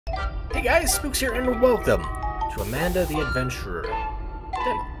Hey guys, Spooks here, and welcome to Amanda the Adventurer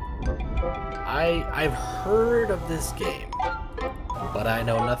demo. I've heard of this game, but I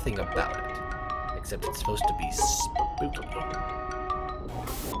know nothing about it, except it's supposed to be spooky.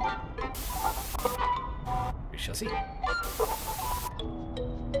 We shall see.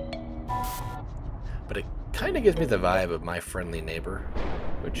 But it kind of gives me the vibe of My Friendly Neighbor,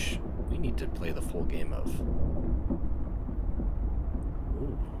 which we need to play the full game of.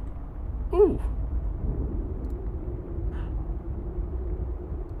 Ooh. Ooh.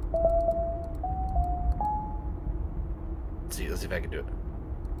 Let's see if I can do it.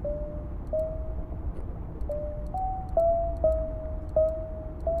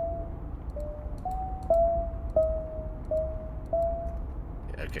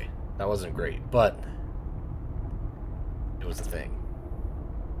 Yeah, okay, that wasn't great, but it was a thing.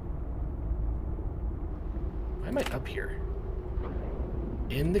 Why am I up here?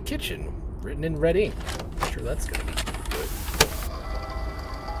 In the kitchen, written in red ink. I'm sure that's gonna be good.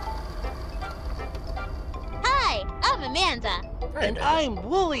 Hi, I'm Amanda. Hi, And Amanda. I'm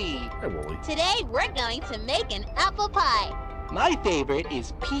Wooly. Hi, Wooly. Today we're going to make an apple pie. My favorite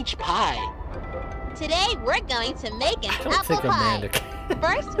is peach pie. Today we're going to make an I don't apple think pie. Amanda cares.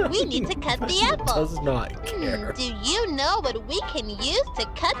 First, we need to cut the Amanda apples. does not care. Do you know what we can use to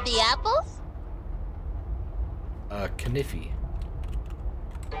cut the apples? Kniffy.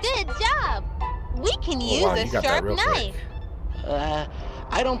 Good job. We can use wow, a you got that sharp real knife. quick.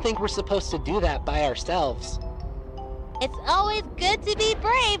 I don't think we're supposed to do that by ourselves. It's always good to be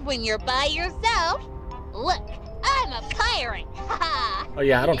brave when you're by yourself. Look, I'm a pirate. Haha. Oh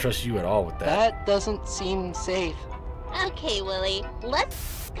yeah, I don't trust you at all with that. That doesn't seem safe. Okay, Willie,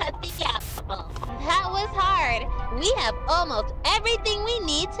 let's cut the apple. That was hard. We have almost everything we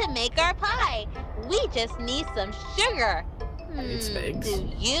need to make our pie. We just need some sugar. need some eggs. Do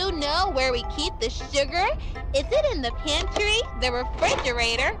you know where we keep the sugar? Is it in the pantry, the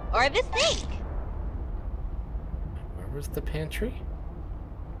refrigerator, or the sink? Where was the pantry?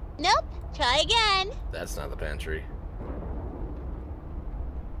 Nope. Try again. That's not the pantry.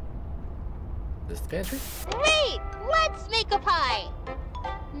 This the pantry? Great! Let's make a pie.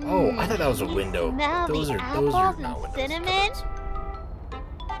 Oh, I thought that was a You window. Smell Those the are apples not and windows. cinnamon?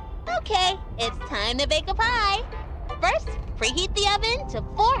 Okay, it's time to bake a pie. First, preheat the oven to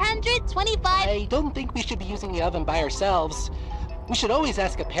 425. I don't think we should be using the oven by ourselves. We should always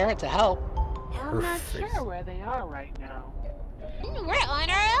ask a parent to help. I'm not Perfect. sure where they are right now. We're on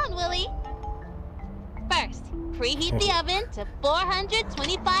our own, Willie. First, preheat the oven to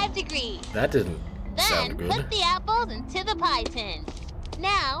 425 degrees. That didn't Then sound good. put the apples into the pie tin.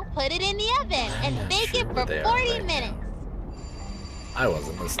 Now put it in the oven and not bake sure it where for they are 40 right minutes. I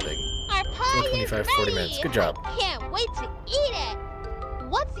wasn't listening. Our pie is 25, ready. 40 minutes. Good job. I can't wait to eat it.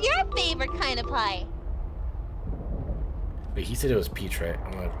 What's your favorite kind of pie? Wait, he said it was peach, right?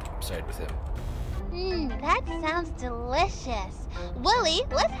 I'm gonna side with him. That sounds delicious. Willie,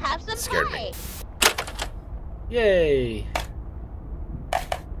 let's have some Scared pie. me. Yay!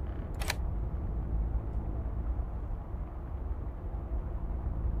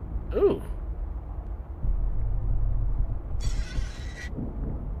 Ooh.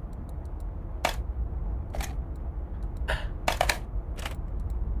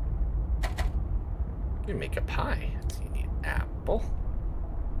 You make a pie. So you need apple.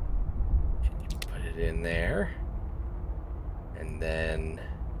 And you put it in there. And then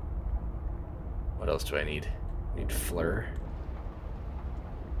what else do I need? I need fleur.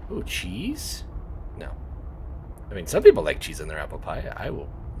 Ooh, cheese? No. I mean, some people like cheese in their apple pie. I will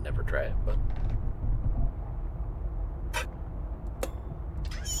never try it, but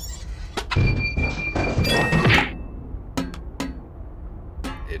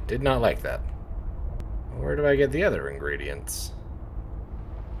it did not like that. Where do I get the other ingredients?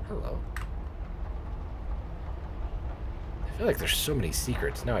 Hello. I feel like there's so many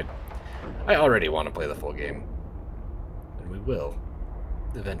secrets. Now I already want to play the full game. And we will.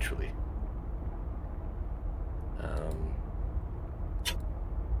 Eventually.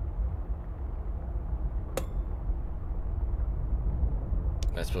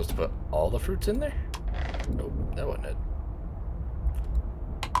 Am I supposed to put all the fruits in there? Nope, that wasn't it.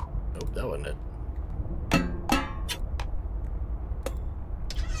 Nope, that wasn't it.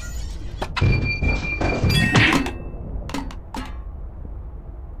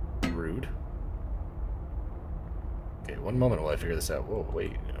 Rude. Okay, one moment while I figure this out. Whoa,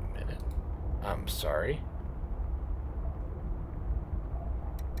 wait a minute. I'm sorry.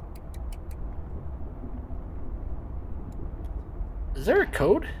 Is there a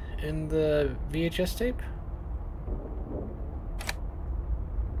code in the VHS tape?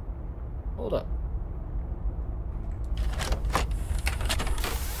 Hold up.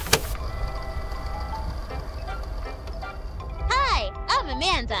 Hi, I'm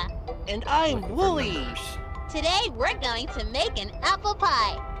Amanda. And I'm Looking for Wooly. numbers. Today we're going to make an apple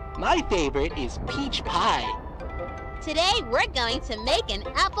pie. My favorite is peach pie. Today we're going to make an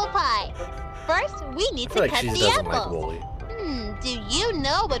apple pie. First, we I need feel to like cut she the doesn't like apples. Wooly. Do you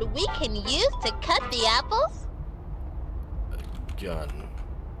know what we can use to cut the apples? Gun.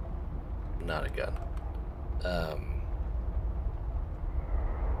 Not a gun.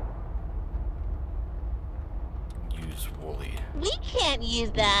 Use Wooly. We can't use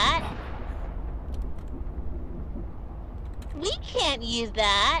that. We can't use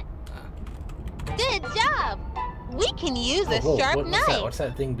that. Good job. We can use a whoa, sharp what's knife. that? What's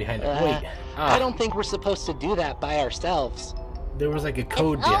that thing behind it? Wait. I don't think we're supposed to do that by ourselves. There was like a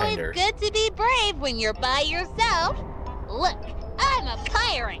code It's always behind her. good to be brave when you're by yourself. Look, I'm a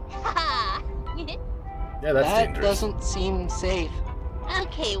pirate. Ha Yeah, that's That dangerous. doesn't seem safe.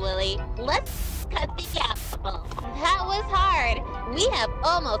 Okay, Willie, let's cut the apple. That was hard. We have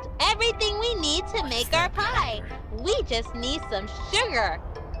almost everything we need to make our pie. We just need some sugar.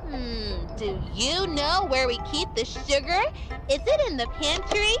 Do you know where we keep the sugar? Is it in the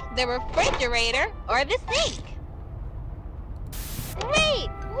pantry, the refrigerator, or the sink? Great!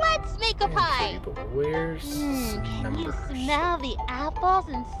 Let's make a pie. But where's Can you numbers? smell the apples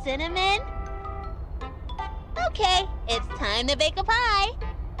and cinnamon? Okay, it's time to bake a pie.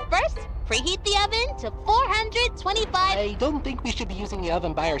 First, preheat the oven to 425. I don't think we should be using the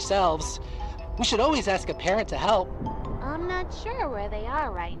oven by ourselves. We should always ask a parent to help. I'm not sure where they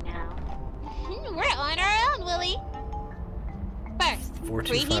are right now. We're on our own, Willie. First,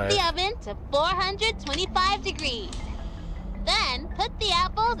 425. preheat the oven to 425 degrees. Then, put the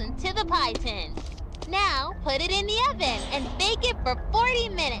apples into the pie tin. Now, put it in the oven and bake it for 40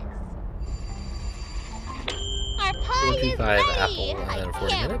 minutes. Our pie is 45 ready! apple and I then 40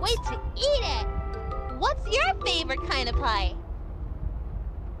 can't minutes? wait to eat it! What's your favorite kind of pie?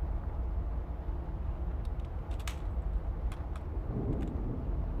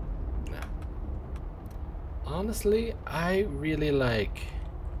 No. Honestly, I really like.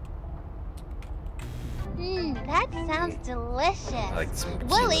 That sounds delicious. I like some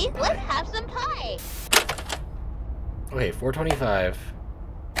Willie, pie. let's have some pie. Okay, 425.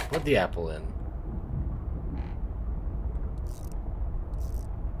 Put the apple in.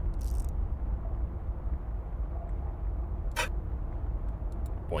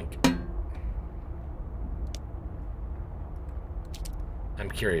 Boink. I'm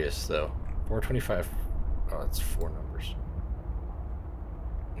curious though. 425. Oh, that's 4 numbers.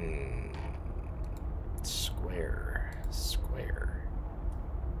 Square.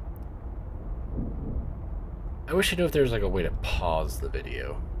 I wish I knew if there was like a way to pause the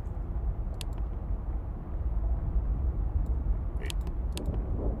video. Wait.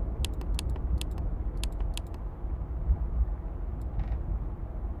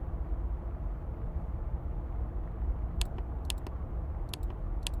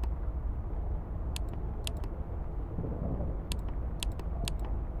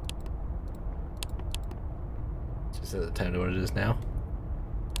 Is that the time to what it is now?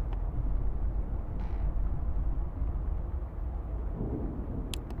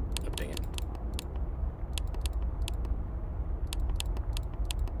 Oh, dang it.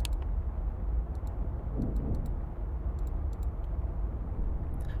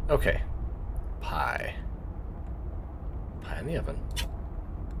 Okay. Pie. Pie in the oven.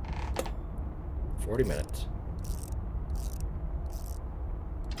 40 minutes.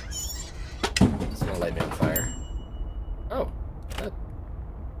 It's gonna light me on fire. Oh, that...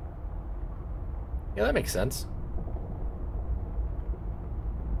 Yeah, that makes sense.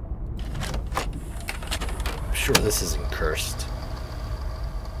 I'm sure this isn't cursed.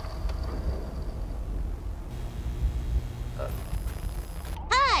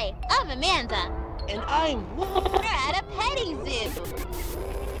 Hi, I'm Amanda. And I'm Wooly. We're at a petting zoo.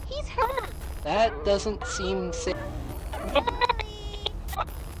 He's hurt. That doesn't seem safe.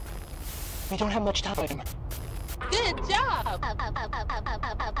 We don't have much time. Good job.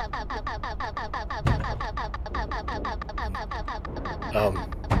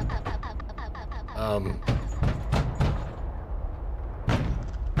 Um...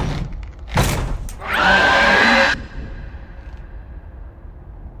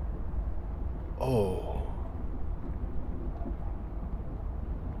 Oh.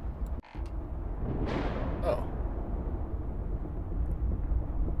 Oh.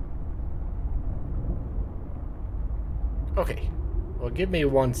 Okay. Well, give me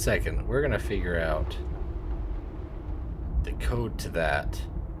 1 second. We're gonna figure out the code to that.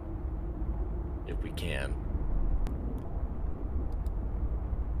 if we can.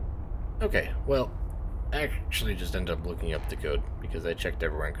 Okay, well, I actually just ended up looking up the code because I checked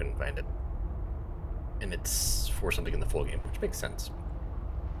everywhere and couldn't find it. And it's for something in the full game, which makes sense.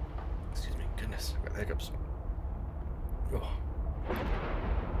 Excuse me, goodness, I've got hiccups. Oh.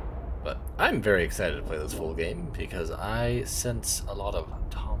 But I'm very excited to play this full game because I sense a lot of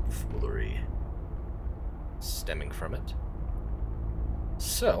tomfoolery stemming from it.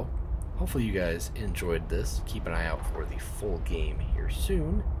 So, hopefully you guys enjoyed this. Keep an eye out for the full game here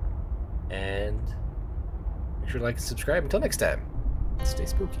soon. And make sure to like and subscribe. Until next time, stay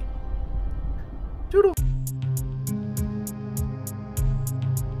spooky. Doodle!